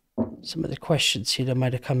some of the questions here that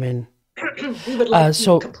might have come in. We would like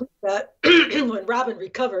to complete that when Robin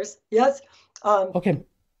recovers. Yes? Okay.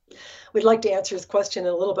 We'd like to answer his question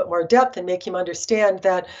in a little bit more depth and make him understand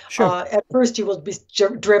that at first you will be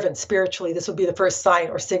driven spiritually. This will be the first sign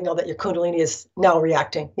or signal that your Kundalini is now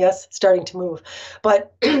reacting, yes, starting to move.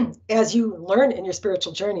 But as you learn in your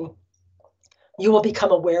spiritual journey, you will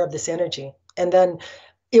become aware of this energy. And then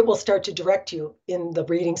it will start to direct you in the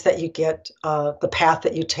readings that you get, the path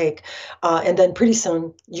that you take. And then pretty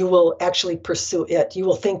soon you will actually pursue it. You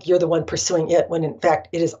will think you're the one pursuing it when in fact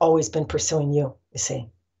it has always been pursuing you, you see.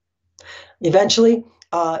 Eventually,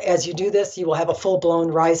 As you do this, you will have a full-blown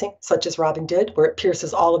rising, such as Robin did, where it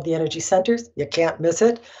pierces all of the energy centers. You can't miss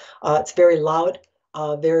it. It's very loud,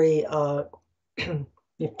 very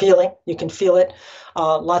you can feel it.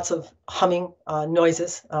 Lots of humming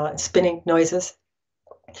noises, spinning noises.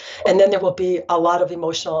 And then there will be a lot of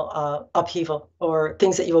emotional upheaval or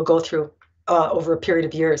things that you will go through over a period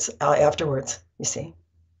of years afterwards, you see.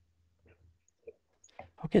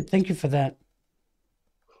 Okay, thank you for that.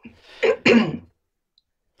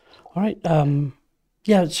 All right.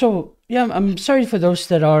 Yeah, so I'm sorry for those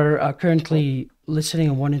that are currently listening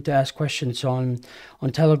and wanting to ask questions on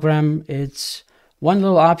Telegram. It's one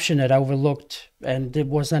little option that I overlooked, and it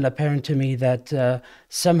was not apparent to me that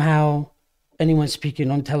somehow anyone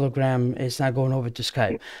speaking on Telegram is not going over to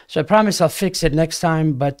Skype. So I promise I'll fix it next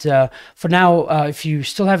time. But for now, if you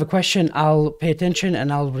still have a question, I'll pay attention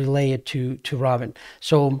and I'll relay it to Robin.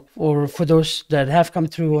 So, or for those that have come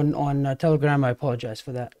through on Telegram, I apologize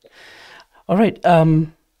for that. All right.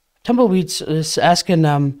 Tumbleweeds is asking,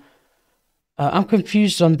 I'm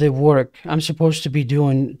confused on the work I'm supposed to be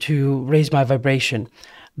doing to raise my vibration,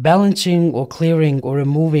 balancing or clearing or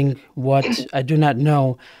removing what I do not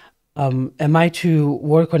know. Am I to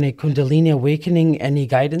work on a Kundalini awakening? Any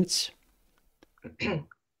guidance?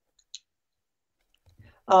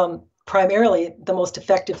 Primarily, the most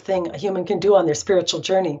effective thing a human can do on their spiritual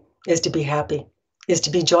journey is to be happy, is to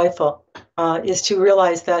be joyful, is to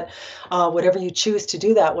realize that whatever you choose to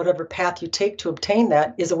do that, whatever path you take to obtain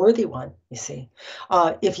that is a worthy one, you see.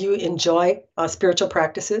 If you enjoy spiritual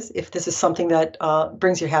practices, if this is something that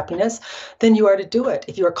brings you happiness, then you are to do it.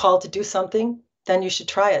 If you are called to do something, then you should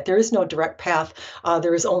try it. There is no direct path.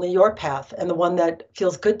 There is only your path and the one that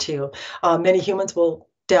feels good to you. Many humans will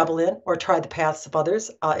dabble in or try the paths of others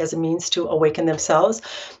as a means to awaken themselves.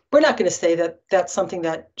 We're not going to say that that's something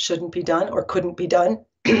that shouldn't be done or couldn't be done.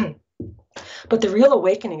 But the real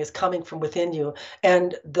awakening is coming from within you,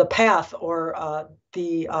 and the path or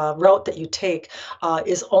the route that you take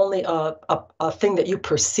is only a thing that you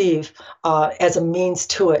perceive as a means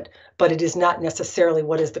to it, but it is not necessarily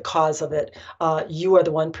what is the cause of it. You are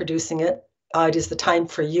the one producing it. It is the time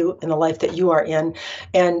for you in the life that you are in.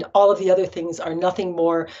 And all of the other things are nothing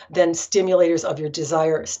more than stimulators of your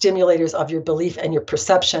desire, stimulators of your belief and your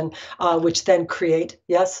perception, which then create,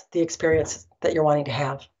 yes, the experience that you're wanting to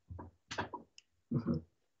have. Mm-hmm.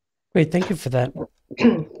 Great, thank you for that.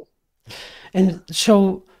 And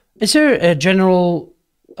so is there a general,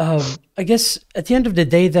 I guess at the end of the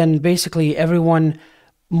day, then basically everyone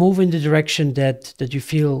move in the direction that you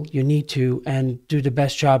feel you need to and do the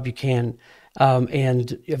best job you can.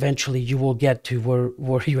 And eventually you will get to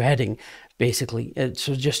where you're heading, basically.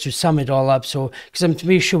 So just to sum it all up, so because I'm to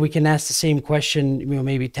be sure we can ask the same question,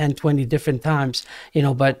 maybe 10, 20 different times,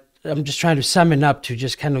 but I'm just trying to sum it up to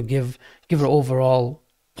just kind of give an overall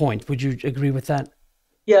point. Would you agree with that?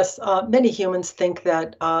 Yes, many humans think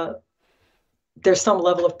that there's some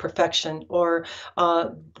level of perfection or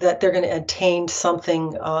that they're going to attain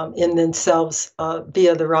something in themselves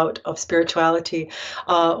via the route of spirituality,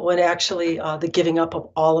 when actually the giving up of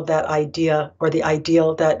all of that idea or the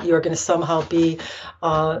ideal that you're going to somehow be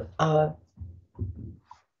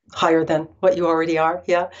higher than what you already are,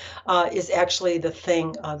 is actually the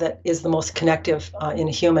thing that is the most connective in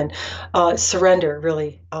a human. Surrender,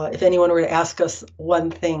 really. If anyone were to ask us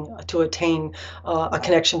one thing to attain a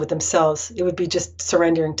connection with themselves, it would be just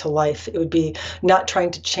surrendering to life. It would be not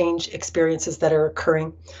trying to change experiences that are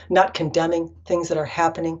occurring, not condemning things that are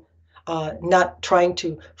happening, not trying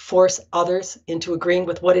to force others into agreeing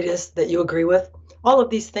with what it is that you agree with. All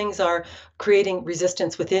of these things are creating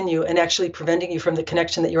resistance within you and actually preventing you from the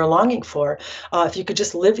connection that you're longing for. If you could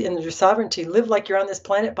just live in your sovereignty, live like you're on this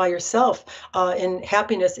planet by yourself, in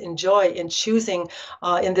happiness, in joy, in choosing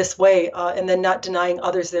in this way, and then not denying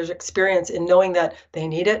others their experience, in knowing that they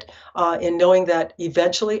need it, in knowing that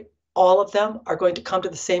eventually all of them are going to come to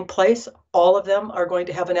the same place. All of them are going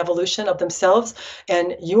to have an evolution of themselves,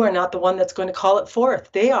 and you are not the one that's going to call it forth.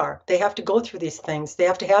 They are. They have to go through these things. They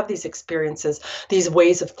have to have these experiences, these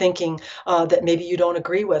ways of thinking that maybe you don't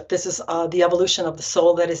agree with. This is the evolution of the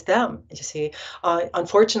soul that is them, you see.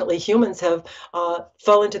 Unfortunately, humans have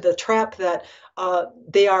fell into the trap that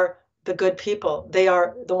they are the good people. They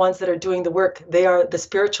are the ones that are doing the work. They are the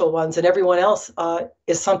spiritual ones, and everyone else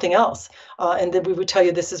is something else. And then we would tell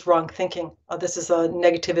you this is wrong thinking. This is a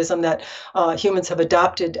negativism that humans have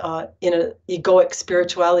adopted in an egoic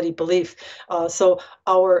spirituality belief. So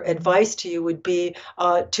our advice to you would be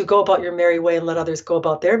to go about your merry way and let others go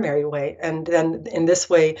about their merry way. And then in this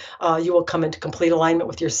way, you will come into complete alignment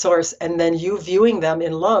with your source. And then you viewing them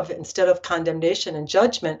in love instead of condemnation and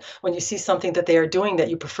judgment when you see something that they are doing that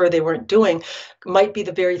you prefer they were weren't doing might be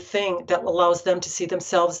the very thing that allows them to see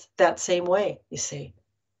themselves that same way, you see.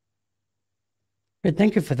 Great,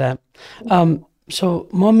 thank you for that. So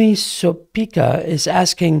Momi Sopika is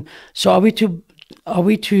asking, so are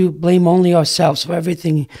we to blame only ourselves for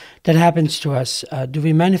everything that happens to us? Do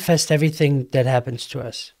we manifest everything that happens to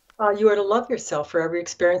us? You are to love yourself for every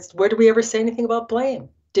experience. Where do we ever say anything about blame?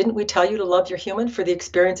 Didn't we tell you to love your human for the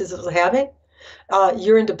experiences it was having?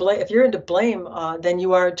 You're into blame. If you're into blame, then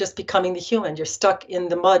you are just becoming the human. You're stuck in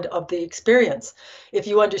the mud of the experience. If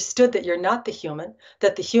you understood that you're not the human,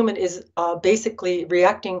 that the human is basically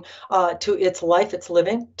reacting to its life it's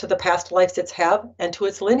living, to the past lives it's have, and to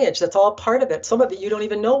its lineage, that's all part of it. Some of it you don't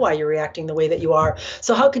even know why you're reacting the way that you are.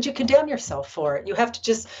 So how could you condemn yourself for it? You have to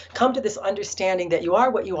just come to this understanding that you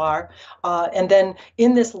are what you are, and then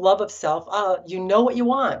in this love of self, you know what you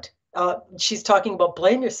want. She's talking about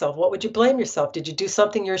blame yourself. What would you blame yourself? Did you do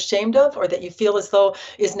something you're ashamed of or that you feel as though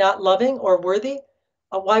is not loving or worthy?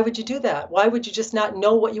 Why would you do that? Why would you just not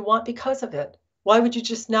know what you want because of it? Why would you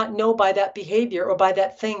just not know by that behavior or by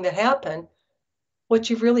that thing that happened what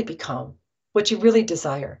you've really become, what you really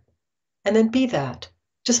desire? And then be that.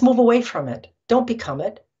 Just move away from it. Don't become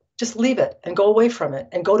it. Just leave it and go away from it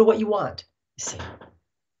and go to what you want. You see.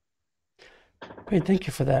 Great, thank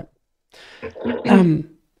you for that.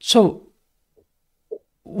 So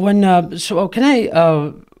can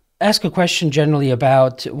I ask a question generally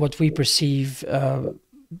about what we perceive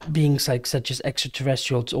beings like such as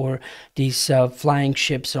extraterrestrials or these flying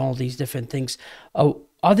ships and all these different things?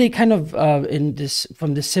 Are they kind of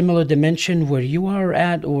from the similar dimension where you are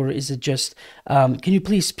at, or is it just? Can you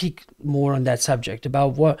please speak more on that subject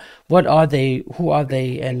about what are they, who are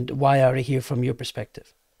they, and why are they here from your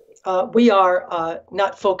perspective? We are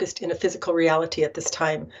not focused in a physical reality at this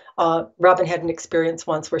time. Robin had an experience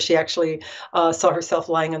once where she actually saw herself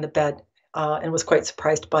lying on the bed and was quite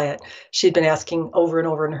surprised by it. She'd been asking over and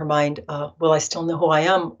over in her mind, will I still know who I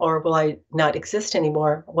am, or will I not exist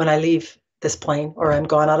anymore when I leave this plane, or I'm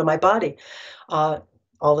gone out of my body?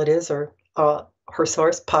 All it is, or her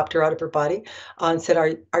source popped her out of her body and said,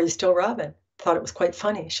 are you still Robin? Thought it was quite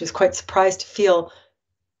funny. She was quite surprised to feel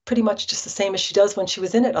pretty much just the same as she does when she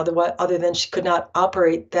was in it, other than she could not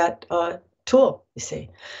operate that tool, you see.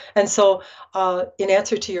 And so in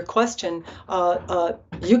answer to your question,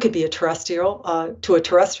 you could be a terrestrial to a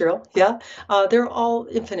terrestrial, yeah. They're all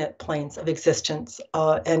infinite planes of existence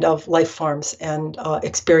and of life forms and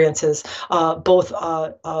experiences, both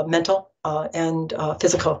mental and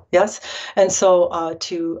physical, yes. And so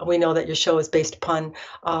we know that your show is based upon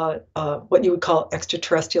what you would call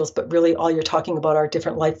extraterrestrials, but really all you're talking about are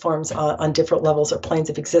different life forms on different levels or planes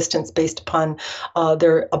of existence based upon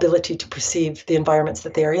their ability to perceive the environments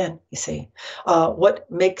that they are in, you see. What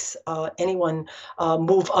makes anyone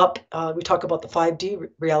move up, we talk about the 5D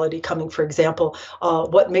reality coming, for example,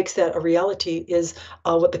 what makes that a reality is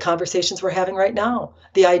what the conversations we're having right now.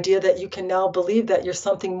 The idea that you can now believe that you're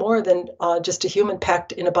something more than just a human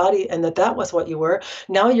packed in a body, and that was what you were.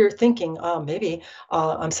 Now you're thinking, maybe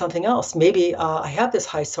I'm something else. Maybe I have this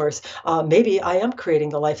high source. Maybe I am creating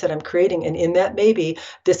the life that I'm creating, and in that maybe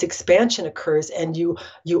this expansion occurs, and you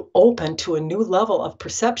open to a new level of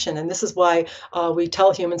perception. And this is why we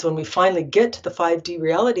tell humans when we finally get to the 5D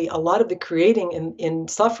reality, a lot of the creating in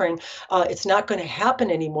suffering, it's not going to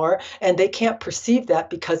happen anymore, and they can't perceive that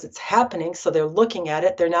because it's happening. So they're looking at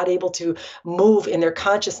it. They're not able to move in their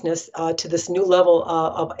consciousness to this new level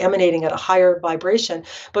of emanating at a higher vibration.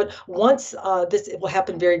 But once it will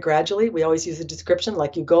happen very gradually. We always use a description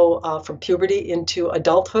like you go from puberty into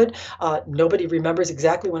adulthood. Nobody remembers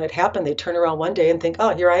exactly when it happened. They turn around one day and think,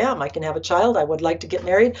 oh, here I am. I can have a child. I would like to get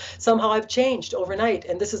married. Somehow I've changed overnight.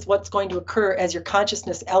 And this is what's going to occur as your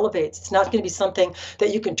consciousness elevates. It's not going to be something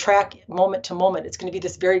that you can track moment to moment. It's going to be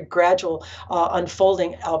this very gradual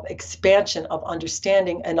unfolding of expansion of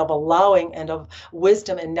understanding and of allowing and of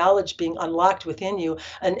wisdom and knowledge being unlocked within you.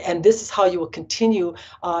 And this is how you will continue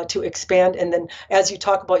to expand. And then as you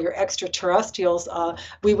talk about your extraterrestrials,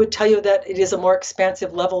 we would tell you that it is a more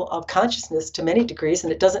expansive level of consciousness to many degrees.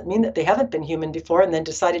 And it doesn't mean that they haven't been human before and then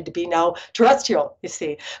decided to be now terrestrial, you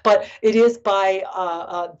see. But it is by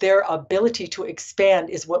their ability to expand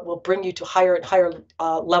is what will bring you to higher and higher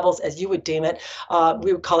levels, as you would deem it.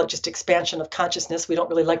 We would call it just expansion of consciousness. We don't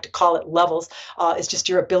really like to call it levels. It's just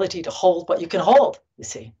your ability to hold what you can hold, you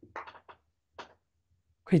see.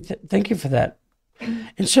 Great, thank you for that.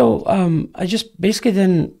 And so I just basically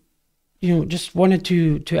then, just wanted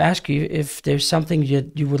to ask you if there's something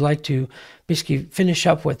you would like to basically finish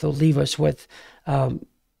up with or leave us with,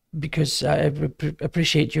 because I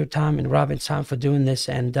appreciate your time and Robin's time for doing this,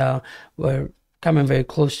 and we're coming very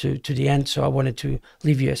close to the end, so I wanted to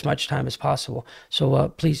leave you as much time as possible. So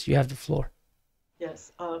please, you have the floor.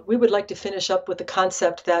 Yes, we would like to finish up with the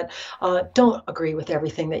concept that don't agree with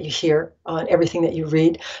everything that you hear and everything that you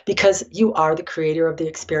read, because you are the creator of the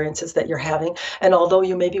experiences that you're having. And although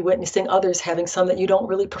you may be witnessing others having some that you don't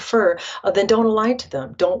really prefer, then don't align to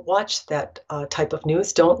them. Don't watch that type of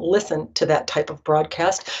news. Don't listen to that type of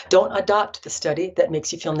broadcast. Don't adopt the study that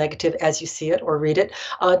makes you feel negative as you see it or read it.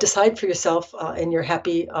 Decide for yourself in your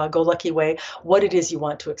happy-go-lucky way what it is you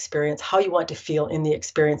want to experience, how you want to feel in the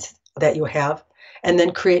experience that you have, and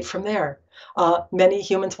then create from there. Many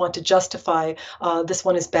humans want to justify, this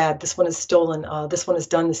one is bad, this one is stolen, this one has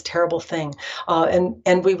done this terrible thing.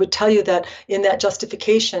 And we would tell you that in that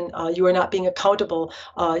justification, you are not being accountable.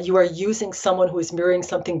 You are using someone who is mirroring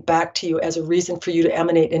something back to you as a reason for you to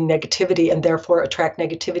emanate in negativity and therefore attract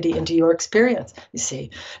negativity into your experience. You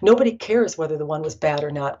see, nobody cares whether the one was bad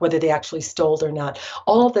or not, whether they actually stole or not.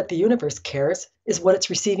 All that the universe cares is what it's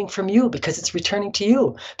receiving from you, because it's returning to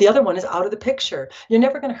you. The other one is out of the picture. You're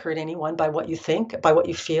never going to hurt anyone by what you think, by what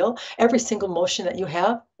you feel. Every single motion that you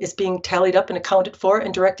have is being tallied up and accounted for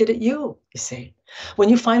and directed at you, you see. When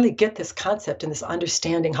you finally get this concept and this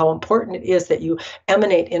understanding how important it is that you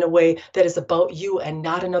emanate in a way that is about you and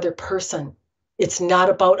not another person. It's not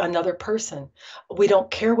about another person. We don't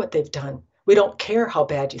care what they've done. We don't care how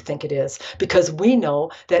bad you think it is, because we know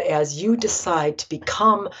that as you decide to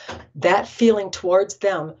become that feeling towards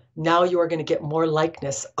them, now you are going to get more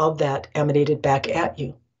likeness of that emanated back at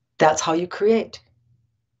you. That's how you create.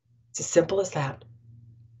 It's as simple as that.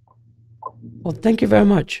 Well, thank you very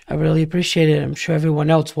much. I really appreciate it. I'm sure everyone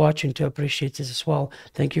else watching too appreciates this as well.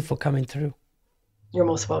 Thank you for coming through. You're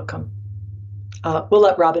most welcome. We'll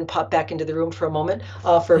let Robin pop back into the room for a moment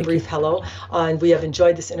for a brief hello. And we have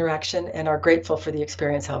enjoyed this interaction and are grateful for the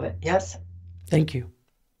experience of it. Yes? Thank you.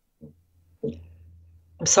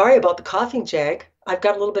 I'm sorry about the coughing, Jag. I've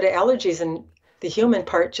got a little bit of allergies and the human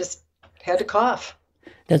part just had to cough.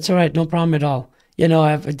 That's all right. No problem at all. You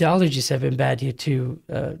know, the allergies have been bad here too.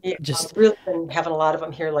 Yeah, I've really been having a lot of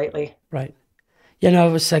them here lately. Right. You know,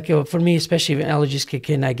 it was like, for me, especially when allergies kick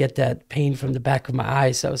in, I get that pain from the back of my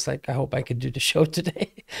eyes. I was like, I hope I could do the show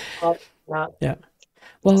today. Yeah.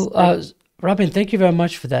 Well, Robin, thank you very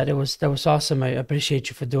much for that. That was awesome. I appreciate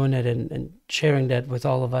you for doing it and sharing that with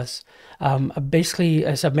all of us. Basically,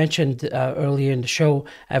 as I mentioned earlier in the show,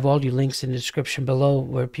 I have all your links in the description below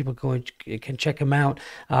where people can check them out.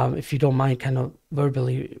 If you don't mind kind of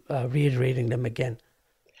verbally reiterating them again.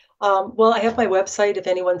 Well, I have my website if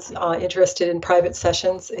anyone's interested in private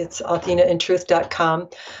sessions. It's athenaintruth.com.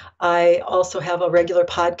 I also have a regular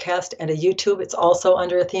podcast and a YouTube. It's also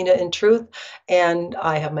under Athena in Truth. And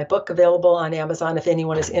I have my book available on Amazon if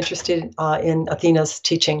anyone is interested in Athena's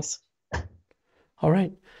teachings. All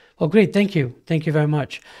right. Well, great. Thank you. Thank you very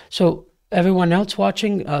much. So everyone else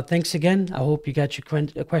watching, thanks again. I hope you got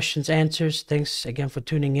your questions answered. Thanks again for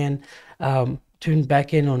tuning in. Tune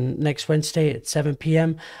back in on next Wednesday at 7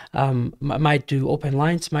 p.m. I might do open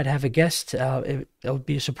lines, might have a guest. It would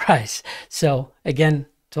be a surprise. So again,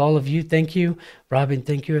 to all of you, thank you. Robin,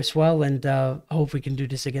 thank you as well. And I hope we can do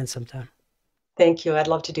this again sometime. Thank you. I'd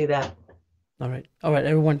love to do that. All right. All right,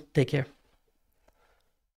 everyone, take care.